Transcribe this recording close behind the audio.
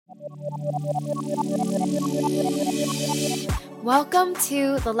Welcome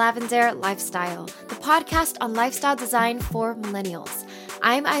to The Lavender Lifestyle, the podcast on lifestyle design for millennials.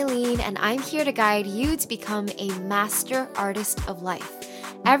 I'm Eileen, and I'm here to guide you to become a master artist of life.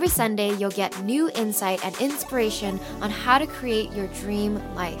 Every Sunday, you'll get new insight and inspiration on how to create your dream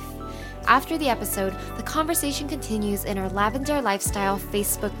life. After the episode, the conversation continues in our Lavender Lifestyle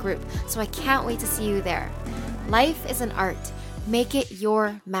Facebook group, so I can't wait to see you there. Life is an art. Make it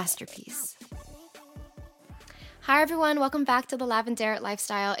your masterpiece. Hi everyone, welcome back to the Lavender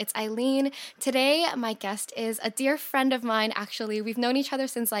Lifestyle. It's Eileen. Today, my guest is a dear friend of mine, actually. We've known each other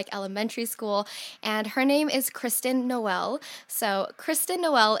since elementary school, and her name is Kristen Noelle. So Kristen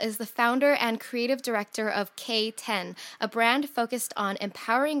Noelle is the founder and creative director of K10, a brand focused on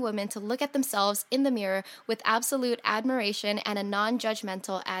empowering women to look at themselves in the mirror with absolute admiration and a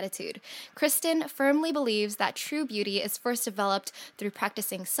non-judgmental attitude. Kristen firmly believes that true beauty is first developed through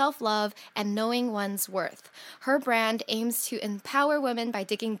practicing self-love and knowing one's worth. Her brand aims to empower women by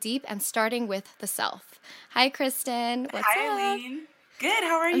digging deep and starting with the self. Hi, Kristen. What's Hi, up? Eileen. Good.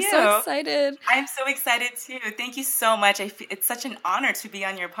 How are you? I'm so excited. I'm so excited too. Thank you so much. It's such an honor to be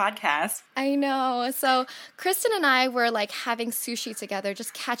on your podcast. I know. So Kristen and I were having sushi together,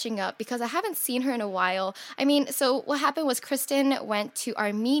 just catching up because I haven't seen her in a while. So what happened was Kristen went to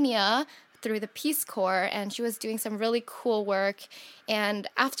Armenia through the Peace Corps, and she was doing some really cool work. And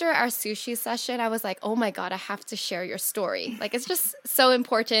after our sushi session, I was like, oh my God, I have to share your story. It's just so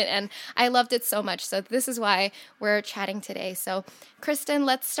important, and I loved it so much. So this is why we're chatting today. So Kristen,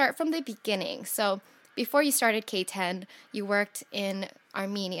 let's start from the beginning. So before you started K10, you worked in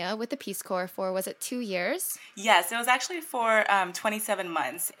Armenia with the Peace Corps for, was it 2 years? Yes, it was actually for 27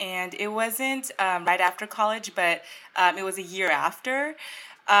 months. And it wasn't right after college, but it was a year after.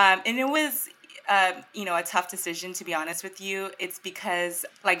 And it was, a tough decision, to be honest with you. It's because,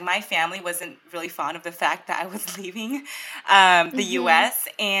 my family wasn't really fond of the fact that I was leaving the U.S.,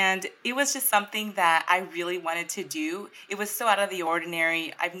 and it was just something that I really wanted to do. It was so out of the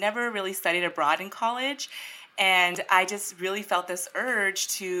ordinary. I've never really studied abroad in college, and I just really felt this urge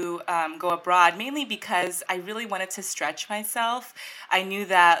to go abroad, mainly because I really wanted to stretch myself. I knew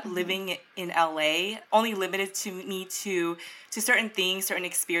that living in LA only limited to me to certain things, certain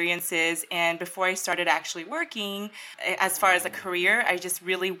experiences. And before I started actually working, as far as a career, I just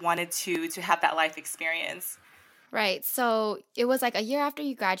really wanted to have that life experience. Right. So it was a year after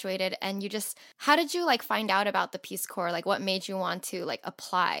you graduated, and how did you find out about the Peace Corps? What made you want to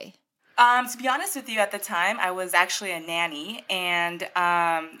apply? To be honest with you, at the time, I was actually a nanny, and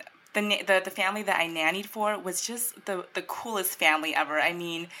the family that I nannied for was just the coolest family ever. I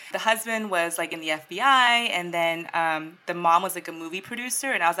mean, the husband was in the FBI, and then the mom was a movie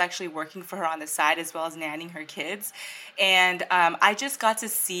producer, and I was actually working for her on the side as well as nannying her kids. And I just got to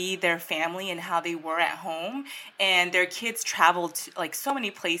see their family and how they were at home, and their kids traveled to so many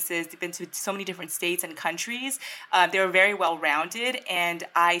places. They've been to so many different states and countries. They were very well-rounded, and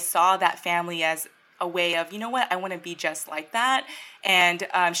I saw that family as a way of, I want to be just like that. And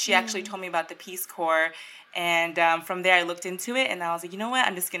she actually told me about the Peace Corps. And from there, I looked into it, and I was like,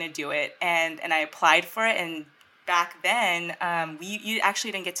 I'm just going to do it. And I applied for it. And back then, you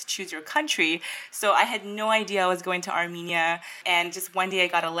actually didn't get to choose your country. So I had no idea I was going to Armenia. And just one day I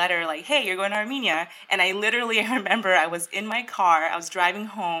got a letter hey, you're going to Armenia. And I remember I was in my car. I was driving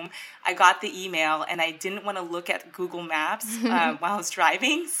home. I got the email, and I didn't want to look at Google Maps while I was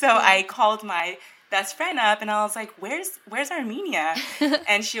driving. So I called my best friend up, and I was like, where's Armenia?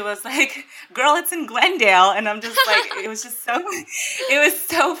 And she was like, girl, it's in Glendale. And I'm just it was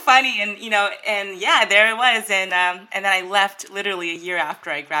so funny. And, and yeah, there it was. And then I left literally a year after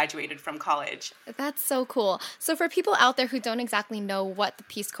I graduated from college. That's so cool. So for people out there who don't exactly know what the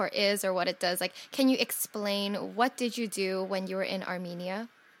Peace Corps is or what it does, can you explain what did you do when you were in Armenia?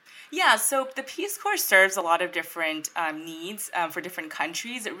 Yeah, so the Peace Corps serves a lot of different needs for different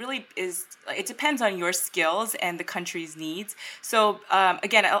countries. It really is, it depends on your skills and the country's needs. So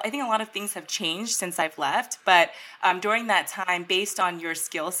again, I think a lot of things have changed since I've left, but during that time, based on your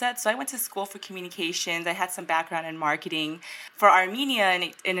skill set, so I went to school for communications. I had some background in marketing. For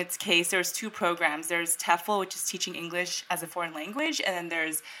Armenia, in its case, there's two programs. There's TEFL, which is teaching English as a foreign language, and then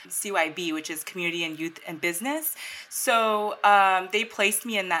there's CYB, which is community and youth and business. So they placed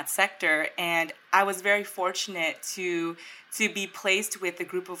me in that sector, and I was very fortunate to be placed with a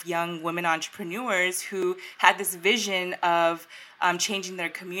group of young women entrepreneurs who had this vision of changing their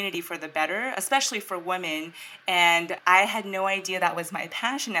community for the better, especially for women. And I had no idea that was my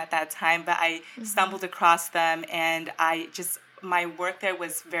passion at that time, but I stumbled across them, and I just my work there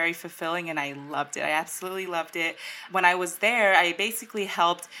was very fulfilling and I loved it. I absolutely loved it. When I was there, I basically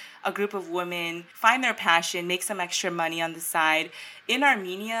helped a group of women find their passion, make some extra money on the side. In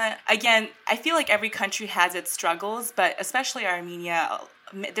Armenia, again, I feel like every country has its struggles, but especially Armenia,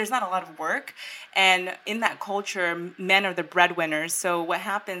 there's not a lot of work. And in that culture, men are the breadwinners. So what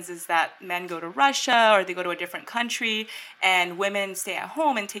happens is that men go to Russia or they go to a different country and women stay at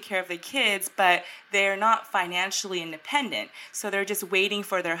home and take care of the kids, but they're not financially independent. So they're just waiting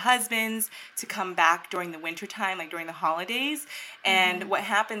for their husbands to come back during the wintertime, like during the holidays. And what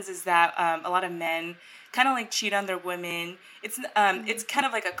happens is that a lot of men kind of like cheat on their women. It's kind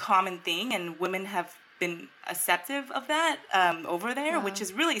of like a common thing, and women have been acceptive of that over there, which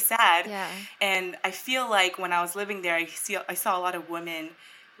is really sad. Yeah. And I feel like when I was living there, I saw a lot of women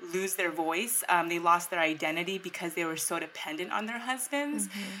lose their voice. They lost their identity because they were so dependent on their husbands.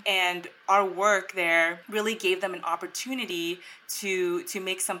 And our work there really gave them an opportunity to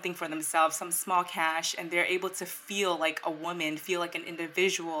make something for themselves, some small cash, and they're able to feel like a woman, feel like an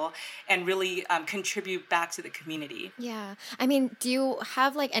individual, and really contribute back to the community. Yeah. I mean, do you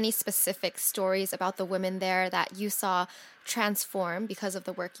have like any specific stories about the women there that you saw transform because of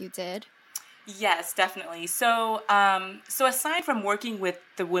the work you did? Yes, definitely. So, so aside from working with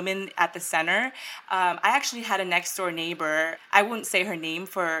the women at the center, I actually had a next door neighbor. I wouldn't say her name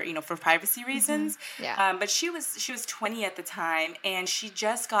for for privacy reasons. Yeah. But she was 20 at the time, and she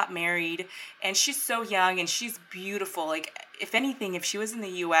just got married, and she's so young and she's beautiful. Like, if anything, if she was in the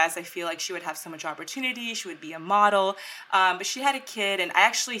U.S., I feel like she would have so much opportunity. She would be a model. But she had a kid, and I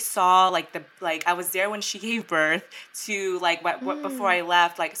actually saw I was there when she gave birth to before I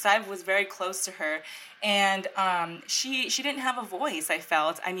left. So I was very close to her. And she didn't have a voice, I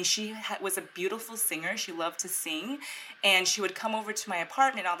felt. I mean, she was a beautiful singer. She loved to sing. And she would come over to my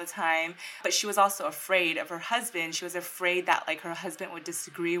apartment all the time. But she was also afraid of her husband. She was afraid that, her husband would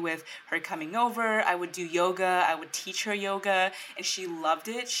disagree with her coming over. I would do yoga. I would teach her yoga. And she loved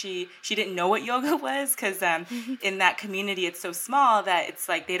it. She didn't know what yoga was because in that community, it's so small that it's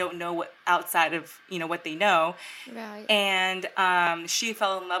like they don't know what outside of, what they know. Right. And she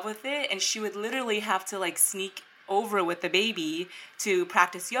fell in love with it. And she would literally have to sneak over with the baby to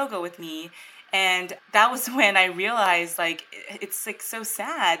practice yoga with me. And that was when I realized it's so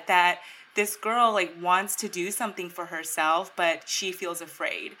sad that this girl wants to do something for herself, but she feels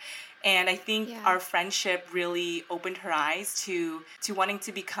afraid. And I think our friendship really opened her eyes to wanting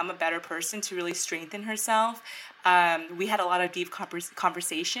to become a better person, to really strengthen herself. We had a lot of deep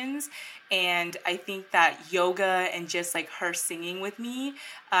conversations, and I think that yoga and just her singing with me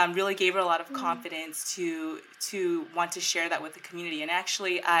really gave her a lot of confidence to want to share that with the community. And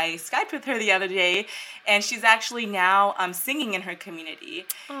actually, I Skyped with her the other day, and she's actually now singing in her community.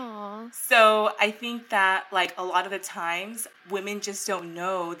 Aww. So I think that a lot of the times women just don't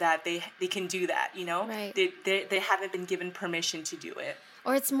know that they can do that. Right. They haven't been given permission to do it.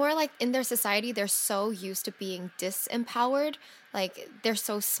 Or it's more like in their society, they're so used to being disempowered. They're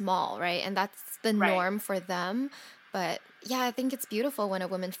so small, right? And that's the norm for them. But yeah, I think it's beautiful when a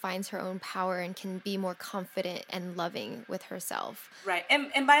woman finds her own power and can be more confident and loving with herself. Right.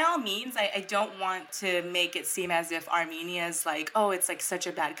 And by all means, I don't want to make it seem as if Armenia is it's such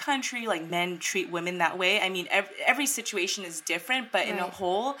a bad country, men treat women that way. I mean, every situation is different, but in a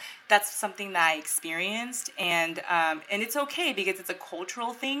whole, that's something that I experienced. And it's okay because it's a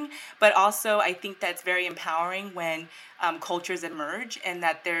cultural thing, but also I think that's very empowering when cultures emerge and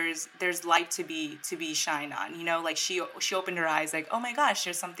that there's light to be shined on. She opened her eyes oh my gosh,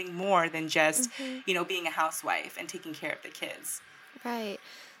 there's something more than just being a housewife and taking care of the kids. Right.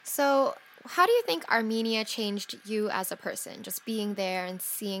 So how do you think Armenia changed you as a person, just being there and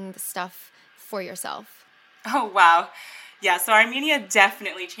seeing the stuff for yourself? Oh, wow. Yeah, so Armenia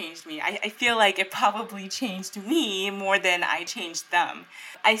definitely changed me. I feel like it probably changed me more than I changed them.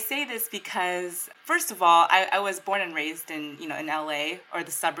 I say this because, first of all, I was born and raised in LA or the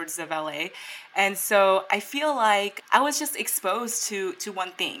suburbs of LA. And so I feel like I was just exposed to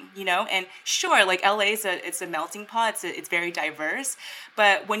one thing, and sure, LA it's a melting pot. It's very diverse.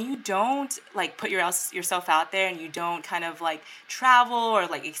 But when you don't put yourself out there and you don't kind of travel or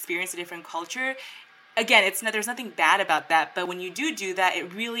experience a different culture, again, there's nothing bad about that, but when you do that,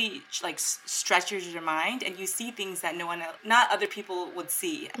 it really stretches your mind, and you see things that not other people would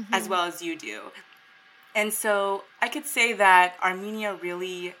see as well as you do. And so I could say that Armenia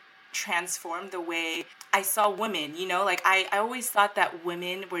really transformed the way I saw women, I always thought that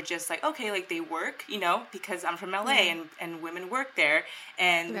women were just okay, they work, because I'm from LA and women work there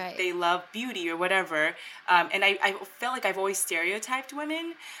and they love beauty or whatever. And I felt like I've always stereotyped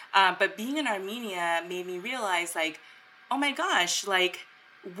women. But being in Armenia made me realize oh my gosh, like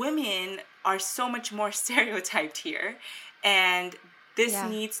women are so much more stereotyped here. And this Yeah.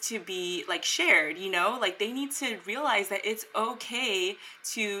 needs to be like shared, like they need to realize that it's okay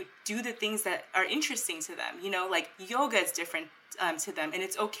to do the things that are interesting to them, like yoga is different to them, and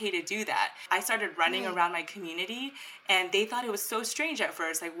it's okay to do that. I started running Right. around my community, and they thought it was so strange at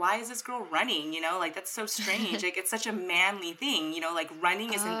first. Like, why is this girl running? Like that's so strange. Like, it's such a manly thing. Like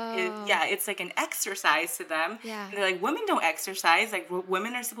running Oh, yeah, it's like an exercise to them. yeah. And they're like, women don't exercise. Like,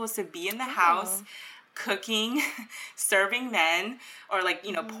 women are supposed to be in the house Oh. cooking, serving men, or like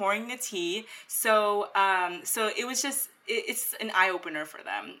pouring the tea. So so it was just it's an eye opener for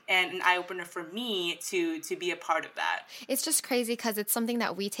them, and an eye opener for me to be a part of that. It's just crazy because it's something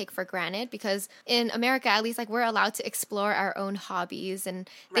that we take for granted because in America, at least, like we're allowed to explore our own hobbies and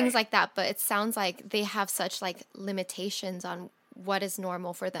things Right. like that. But it sounds like they have such like limitations on what is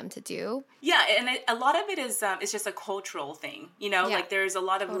normal for them to do. Yeah, and a lot of it is it's just a cultural thing, Yeah, like there's a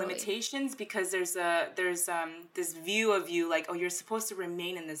lot of totally. limitations because there's this view of you like, oh, you're supposed to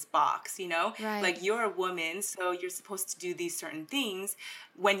remain in this box, Right. like you're a woman, so you're supposed to do these certain things.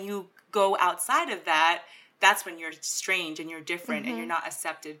 When you go outside of that, that's when you're strange and you're different and you're not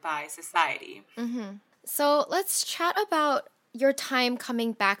accepted by society. So let's chat about your time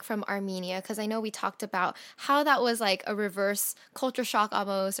coming back from Armenia because I know we talked about how that was like a reverse culture shock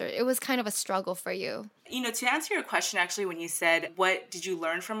almost, or it was kind of a struggle for you. To answer your question, actually, when you said, what did you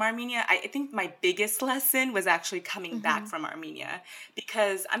learn from Armenia? I think my biggest lesson was actually coming back from Armenia,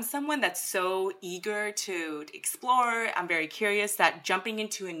 because I'm someone that's so eager to explore. I'm very curious that jumping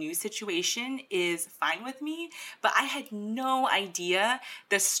into a new situation is fine with me, but I had no idea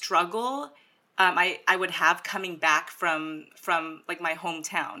the struggle I would have coming back from like my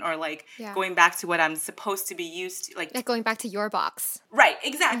hometown, or like Yeah. going back to what I'm supposed to be used to, Like going back to your box. right,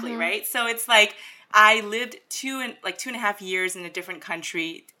 exactly, right? So it's like I lived 2.5 years in a different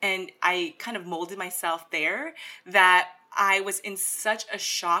country, and I kind of molded myself there, that I was in such a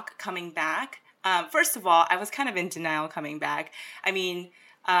shock coming back. First of all, I was kind of in denial coming back. I mean,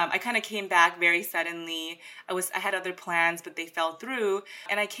 I kind of came back very suddenly. I had other plans, but they fell through.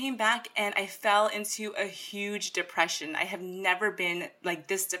 And I came back and I fell into a huge depression. I have never been like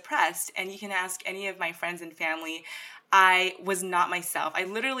this depressed. And you can ask any of my friends and family. I was not myself. I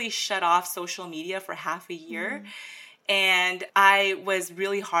literally shut off social media for half a year. And I was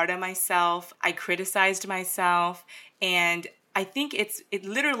really hard on myself. I criticized myself. And I think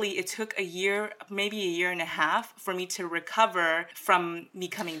it took a year, maybe a year and a half for me to recover from me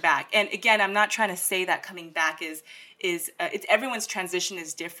coming back. And again, I'm not trying to say that coming back is it's everyone's transition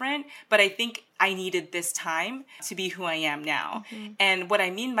is different, but I think I needed this time to be who I am now. And what I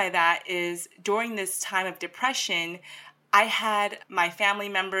mean by that is during this time of depression, I had my family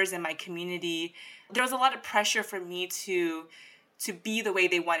members and my community. There was a lot of pressure for me to be the way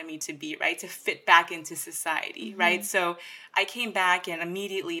they wanted me to be, right? To fit back into society, right? So I came back and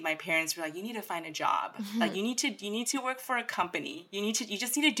immediately my parents were like, you need to find a job. Like you need to work for a company. You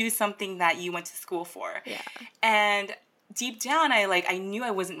just need to do something that you went to school for. Yeah. And deep down, I knew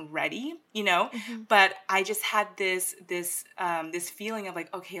I wasn't ready, but I just had this feeling of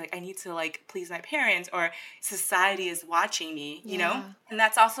like, okay, like I need to like please my parents, or society is watching me, you know? And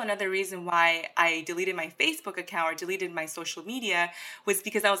that's also another reason why I deleted my Facebook account or deleted my social media, was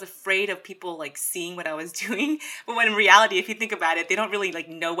because I was afraid of people like seeing what I was doing. But when in reality, if you think about it, they don't really like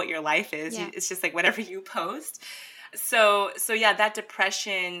know what your life is. Yeah. It's just like whatever you post. So yeah, that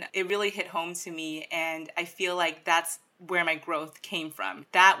depression, it really hit home to me. And I feel like that's where my growth came from.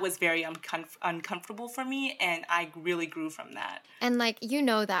 That was very uncomfortable for me, and I really grew from that. And like, you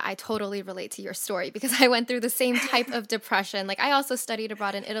know that I totally relate to your story because I went through the same type of depression. Like I also studied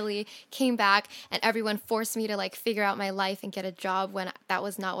abroad in Italy, came back, and everyone forced me to like figure out my life and get a job when that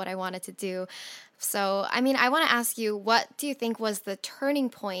was not what I wanted to do. So, I mean, I want to ask you, what do you think was the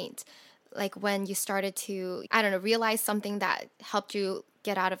turning point, like when you started to, I don't know, realize something that helped you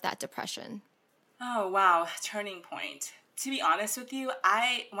get out of that depression? Oh, wow. Turning point. To be honest with you, when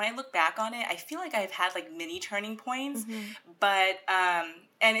I look back on it, I feel like I've had like mini turning points, but,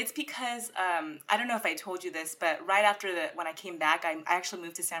 and it's because, I don't know if I told you this, but right after when I came back, I actually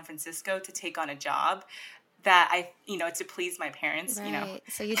moved to San Francisco to take on a job that to please my parents, Right.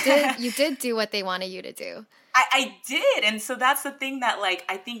 So you did do what they wanted you to do. I did. And so that's the thing that like,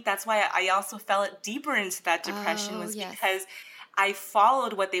 I think that's why I also fell deeper into that depression, was because I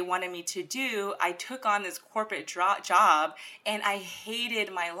followed what they wanted me to do. I took on this corporate job, and I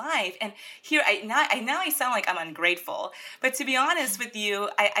hated my life. And here, now I sound like I'm ungrateful. But to be honest with you,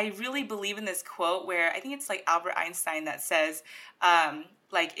 I really believe in this quote where I think it's like Albert Einstein that says,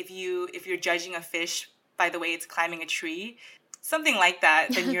 like if you're judging a fish by the way it's climbing a tree, something like that,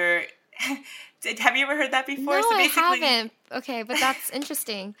 then you're have you ever heard that before? No, So I basically, haven't. Okay, but that's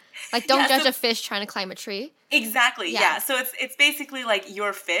interesting. Like, don't yeah, judge so a fish trying to climb a tree. exactly, Yeah. yeah. So it's basically like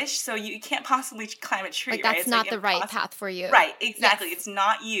your fish, so you can't possibly climb a Like, tree, right? that's It's like not the right impossible. path for you. Right, exactly. Yes. It's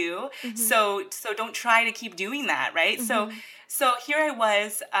not you. Mm-hmm. So don't try to keep doing that, right? Mm-hmm. So here I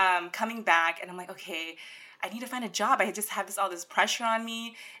was coming back, and I'm like, okay, I need to find a job. I just have all this pressure on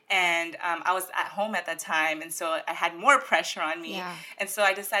me, and I was at home at that time, and so I had more pressure on me, Yeah. and so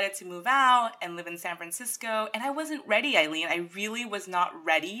I decided to move out and live in San Francisco, and I wasn't ready, Eileen. I really was not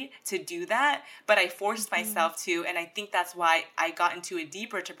ready to do that, but I forced Mm-hmm. myself to, and I think that's why I got into a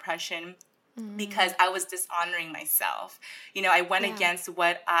deeper depression because Mm. I was dishonoring myself. You know, I went Yeah. against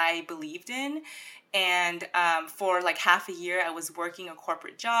what I believed in. And for like half a year, I was working a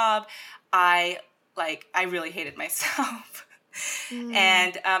corporate job. I really hated myself. Mm.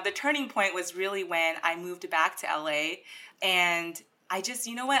 And the turning point was really when I moved back to LA, and I just,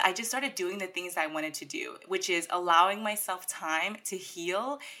 you know what? I just started doing the things I wanted to do, which is allowing myself time to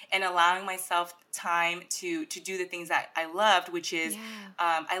heal and allowing myself time to do the things that I loved, which is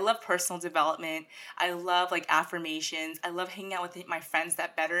Yeah. I love personal development. I love like affirmations. I love hanging out with my friends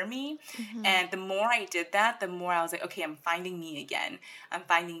that better me. Mm-hmm. And the more I did that, the more I was like, okay, I'm finding me again. I'm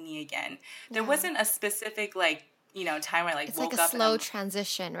finding me again. There Yeah. wasn't a specific like, time where I like It's like a woke up and slow I'm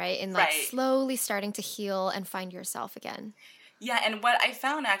transition, right? In like right. slowly starting to heal and find yourself again. Yeah, and what I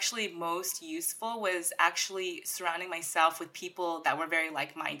found actually most useful was actually surrounding myself with people that were very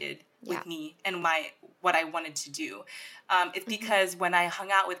like-minded Yeah. with me and what I wanted to do. It's Mm-hmm. because when I hung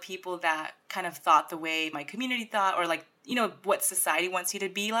out with people that kind of thought the way my community thought, or like what society wants you to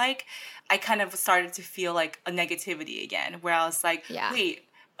be like, I kind of started to feel like a negativity again, where I was like, Yeah. wait,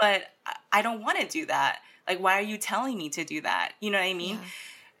 but I don't want to do that. Like, why are you telling me to do that? You know what I mean? Yeah.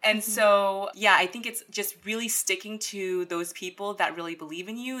 And Mm-hmm. so, yeah, I think it's just really sticking to those people that really believe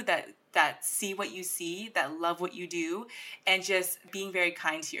in you, that see what you see, that love what you do, and just being very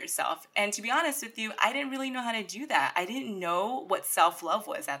kind to yourself. And to be honest with you, I didn't really know how to do that. I didn't know what self-love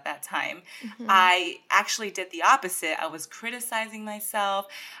was at that time. Mm-hmm. I actually did the opposite. I was criticizing myself.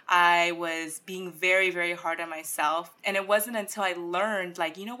 I was being very, very hard on myself. And it wasn't until I learned,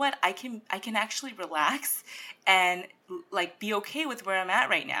 like, you know what, I can actually relax and like be okay with where I'm at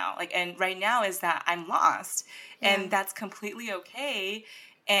right now. Like, and right now is that I'm lost, Yeah. and that's completely okay.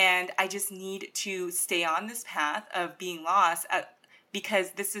 And I just need to stay on this path of being lost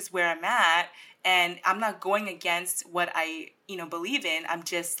because this is where I'm at, and I'm not going against what I believe in. I'm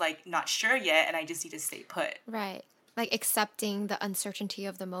just like not sure yet, and I just need to stay put. Right. Like accepting the uncertainty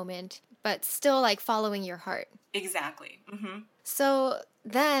of the moment, but still like following your heart. Exactly. So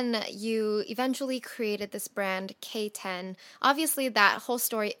then you eventually created this brand K10. Obviously that whole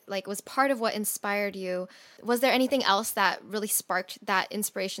story like was part of what inspired you. Was there anything else that really sparked that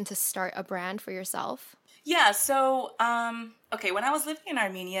inspiration to start a brand for yourself? Yeah, so okay, when I was living in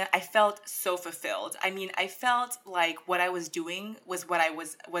Armenia, I felt so fulfilled. I mean, I felt like what I was doing was what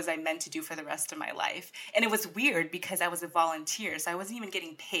I meant to do for the rest of my life. And it was weird because I was a volunteer, so I wasn't even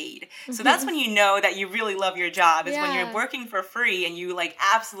getting paid. So that's when you know that you really love your job, is when you're Yeah. working for free and you like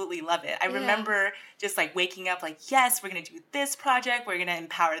absolutely love it. I Yeah. remember just like waking up like, yes, we're going to do this project, we're going to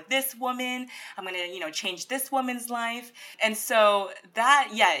empower this woman, I'm going to, change this woman's life. And so that,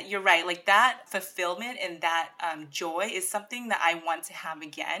 yeah, you're right. Like that fulfillment and that joy is something that I want to have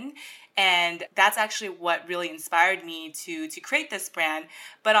again. And that's actually what really inspired me to create this brand.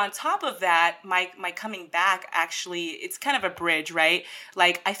 But on top of that, my coming back, actually, it's kind of a bridge, right?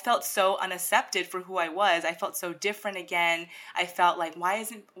 Like I felt so unaccepted for who I was. I felt so different again. I felt like,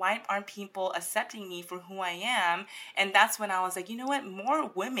 why aren't people accepting me for who I am? And that's when I was like, you know what?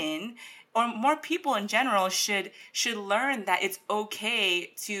 More women or more people in general should learn that it's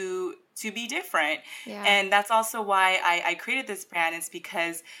okay to be different. Yeah. And that's also why I created this brand, is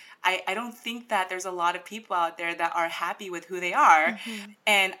because I don't think that there's a lot of people out there that are happy with who they are. Mm-hmm.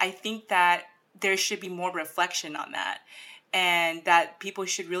 And I think that there should be more reflection on that, and that people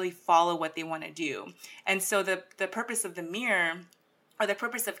should really follow what they want to do. And so the purpose of the mirror, or the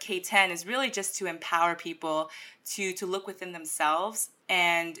purpose of K10, is really just to empower people to look within themselves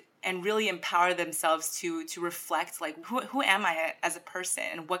and really empower themselves to reflect, like, who am I as a person,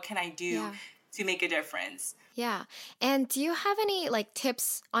 and what can I do Yeah. to make a difference. Yeah. And do you have any like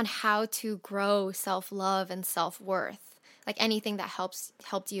tips on how to grow self-love and self-worth? Like anything that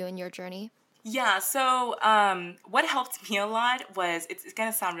helped you in your journey? Yeah, so what helped me a lot was, it's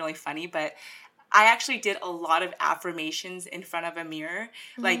going to sound really funny, but I actually did a lot of affirmations in front of a mirror.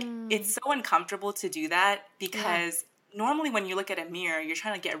 Like, Mm, it's so uncomfortable to do that yeah. because normally when you look at a mirror, you're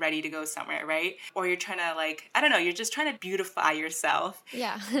trying to get ready to go somewhere, right? Or you're trying to like, I don't know, you're just trying to beautify yourself.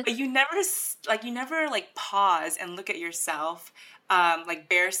 Yeah. But you never like pause and look at yourself, like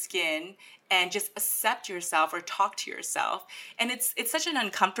bare skin, and just accept yourself or talk to yourself. And it's such an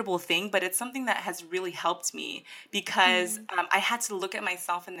uncomfortable thing, but it's something that has really helped me because I had to look at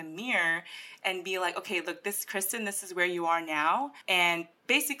myself in the mirror and be like, okay, look, Kristen, this is where you are now. And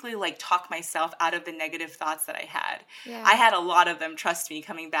basically like talk myself out of the negative thoughts that I had. Yeah. I had a lot of them, trust me,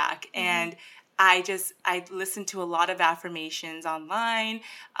 coming back. And I listened to a lot of affirmations online.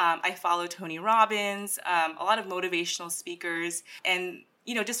 I follow Tony Robbins, a lot of motivational speakers, and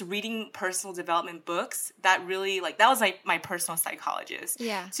just reading personal development books. That really that was my personal psychologist.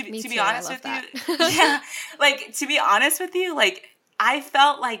 Yeah, To me be too. honest I love with that. you, yeah, to be honest with you, I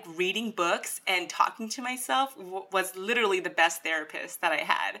felt like reading books and talking to myself was literally the best therapist that I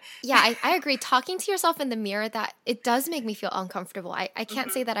had. Yeah, I agree. Talking to yourself in the mirror, that it does make me feel uncomfortable. I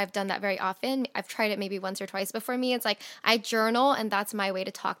can't say that I've done that very often. I've tried it maybe once or twice, but for me, it's like I journal and that's my way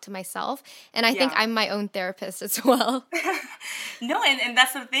to talk to myself. And I think I'm my own therapist as well. No, and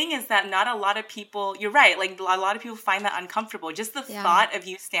that's the thing is that not a lot of people, you're right, like a lot of people find that uncomfortable. Just the thought of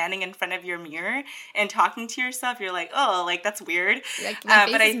you standing in front of your mirror and talking to yourself, you're like, oh, like that's weird. Like my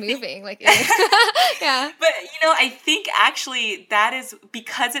face is moving. Like, yeah. But, I think actually that is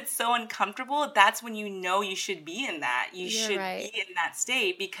because it's so uncomfortable, that's when you should be in that. You should be in that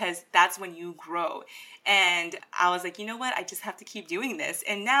state because that's when you grow. And I was like, you know what? I just have to keep doing this.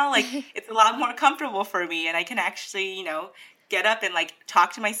 And now, it's a lot more comfortable for me. And I can actually, get up and,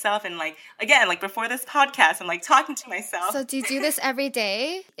 talk to myself. And, again, before this podcast, I'm, talking to myself. So do you do this every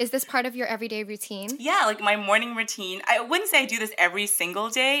day? Is this part of your everyday routine? Yeah, my morning routine. I wouldn't say I do this every single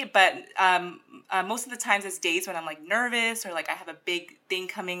day, but most of the times it's days when I'm, nervous or, I have a big thing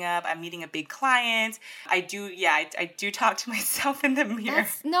coming up. I'm meeting a big client. I do talk to myself in the mirror.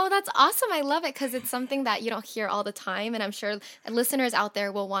 That's awesome. I love it because it's something that you don't hear all the time. And I'm sure listeners out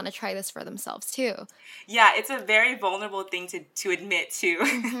there will want to try this for themselves, too. Yeah, it's a very vulnerable thing to admit to,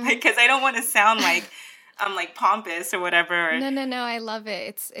 because I don't want to sound like I'm pompous or whatever. No. I love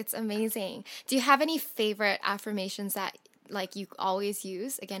it. It's amazing. Do you have any favorite affirmations that you always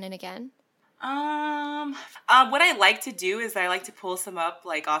use again and again? What I like to do is I like to pull some up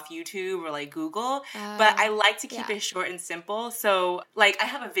off YouTube or Google, but I like to keep it short and simple. So I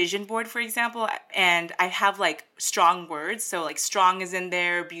have a vision board, for example, and I have strong words. So strong is in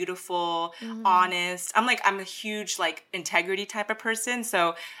there, beautiful, honest. I'm a huge integrity type of person.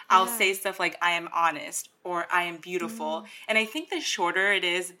 So I'll say stuff like I am honest or I am beautiful. And I think the shorter it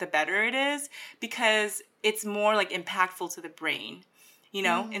is, the better it is because it's more impactful to the brain.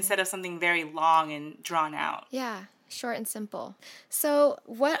 Instead of something very long and drawn out. Yeah, short and simple. So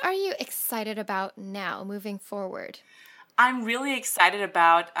what are you excited about now moving forward? I'm really excited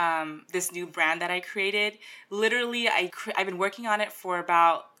about this new brand that I created. Literally, I've been working on it for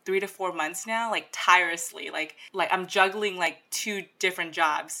about 3 to 4 months now, tirelessly. I'm juggling 2 different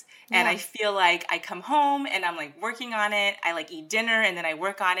jobs. And I feel like I come home and I'm working on it. I eat dinner and then I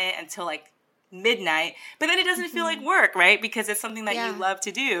work on it until midnight, but then it doesn't feel like work, right? Because it's something that you love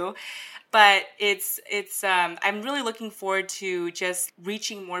to do. But it's I'm really looking forward to just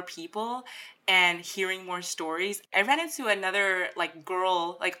reaching more people and hearing more stories. I ran into another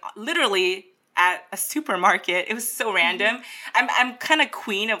girl literally at a supermarket. It was so random. I'm kind of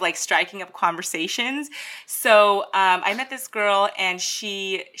queen of striking up conversations. So I met this girl and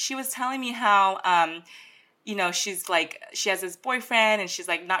she was telling me how she's she has this boyfriend and she's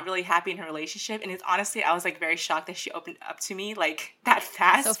not really happy in her relationship. And it's honestly, I was very shocked that she opened up to me that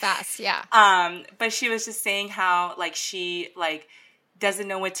fast. So fast, yeah. But she was just saying how she doesn't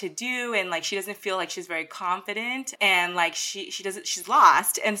know what to do and she doesn't feel she's very confident and she's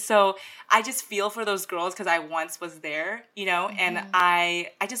lost. And so I just feel for those girls because I once was there, and I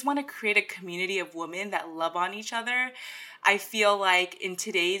just want to create a community of women that love on each other. I feel in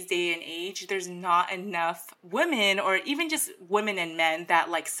today's day and age, there's not enough women or even just women and men that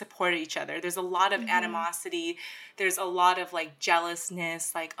support each other. There's a lot of animosity. There's a lot of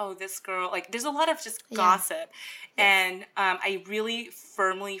jealousness, oh, this girl, there's a lot of just gossip. And I really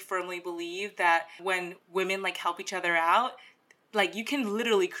firmly believe that when women help each other out, you can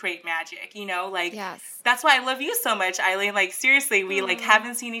literally create magic, That's why I love you so much, Eileen. Seriously, we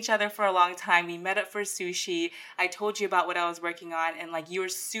haven't seen each other for a long time. We met up for sushi. I told you about what I was working on and you were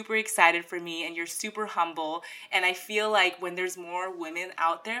super excited for me and you're super humble. And I feel when there's more women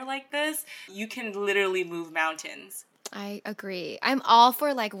out there like this, you can literally move mountains. I agree. I'm all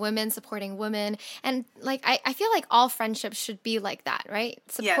for like women supporting women. And like, I feel like all friendships should be like that, right?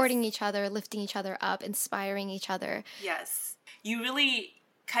 Yes. Supporting each other, lifting each other up, inspiring each other. Yes. You really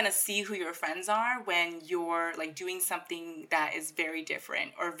kind of see who your friends are when you're like doing something that is very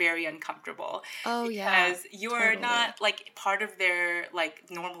different or very uncomfortable, Oh, yeah, because you're totally. not like part of their like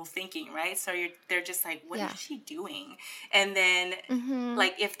normal thinking, right? So they're just like, what is Yeah. she doing? And then Mm-hmm.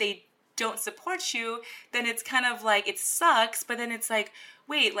 like if they don't support you, then it's kind of like it sucks, but then it's like,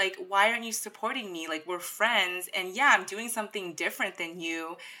 wait, like why aren't you supporting me? Like we're friends, and yeah, I'm doing something different than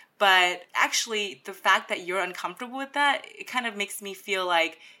you, but actually the fact that you're uncomfortable with that, it kind of makes me feel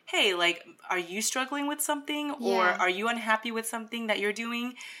like, hey, like are you struggling with something, or Yeah. are you unhappy with something that you're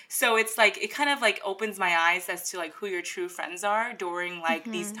doing? So it's like it kind of like opens my eyes as to like who your true friends are during like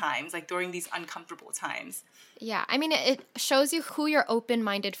these Mm-hmm. times, like during these uncomfortable times. Yeah, I mean, it shows you who your open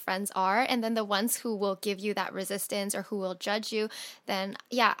minded friends are, and then the ones who will give you that resistance or who will judge you, then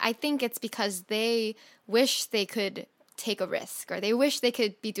yeah, I think it's because they wish they could take a risk or they wish they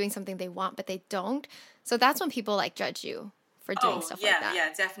could be doing something they want, but they don't. So that's when people like judge you for doing Oh stuff like yeah, that. yeah,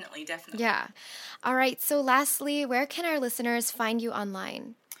 definitely, definitely. Yeah. All right. So, lastly, where can our listeners find you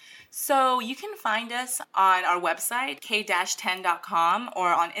online? So you can find us on our website, k-10.com, or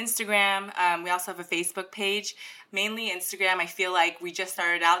on Instagram. We also have a Facebook page, mainly Instagram. I feel like we just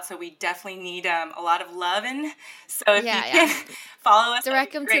started out, so we definitely need a lot of loving. So if you Yeah, can yeah. follow us, that'd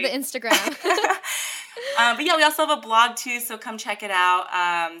Direct be them to the great. Instagram. But yeah, we also have a blog too, so come check it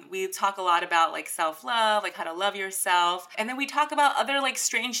out. We talk a lot about like self-love, like how to love yourself. And then we talk about other like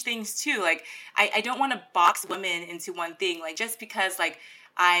strange things too. Like I don't want to box women into one thing. Like just because like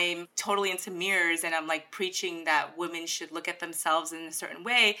I'm totally into mirrors and I'm like preaching that women should look at themselves in a certain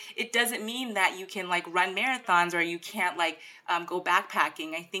way, it doesn't mean that you can like run marathons or you can't like go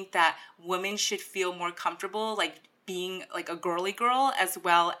backpacking. I think that women should feel more comfortable like being like a girly girl, as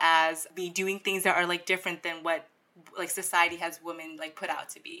well as be doing things that are like different than what like society has women like put out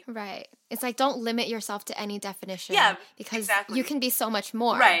to be. Right. It's like don't limit yourself to any Yeah, definition because you exactly. can be so much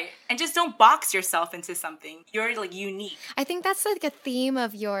more. Right. And just don't box yourself into something. You're like unique. I think that's like a theme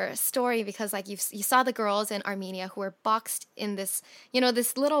of your story because like you saw the girls in Armenia who were boxed in this,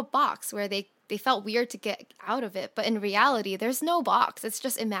 this little box where they felt weird to get out of it, but in reality there's no box. It's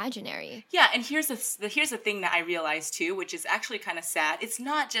just imaginary. Yeah, and here's the thing that I realized too, which is actually kind of sad. It's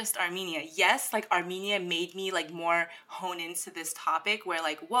not just Armenia. Yes, like Armenia made me like more hone into this topic where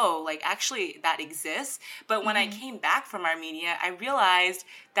like, whoa, like actually that exists. But when I came back from Armenia, I realized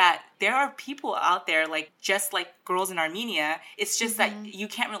that there are people out there like just like girls in Armenia. It's just that you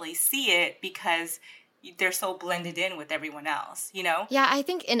can't really see it because they're so blended in with everyone else, you know? Yeah, I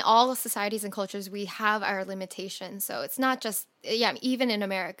think in all societies and cultures we have our limitations. So it's not just even in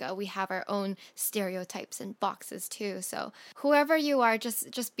America, we have our own stereotypes and boxes too. So whoever you are,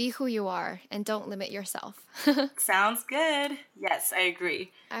 just be who you are and don't limit yourself. Sounds good. Yes, I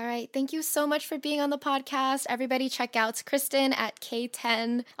agree. All right. Thank you so much for being on the podcast. Everybody check out Kristen at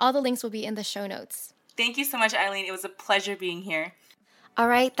K10. All the links will be in the show notes. Thank you so much, Eileen. It was a pleasure being here. All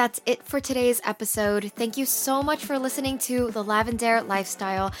right, that's it for today's episode. Thank you so much for listening to The Lavender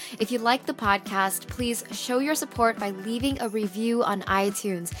Lifestyle. If you like the podcast, please show your support by leaving a review on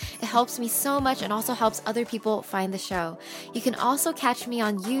iTunes. It helps me so much and also helps other people find the show. You can also catch me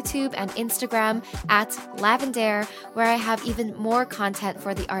on YouTube and Instagram at Lavender, where I have even more content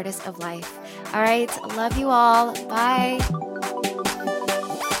for the artist of life. All right, love you all. Bye.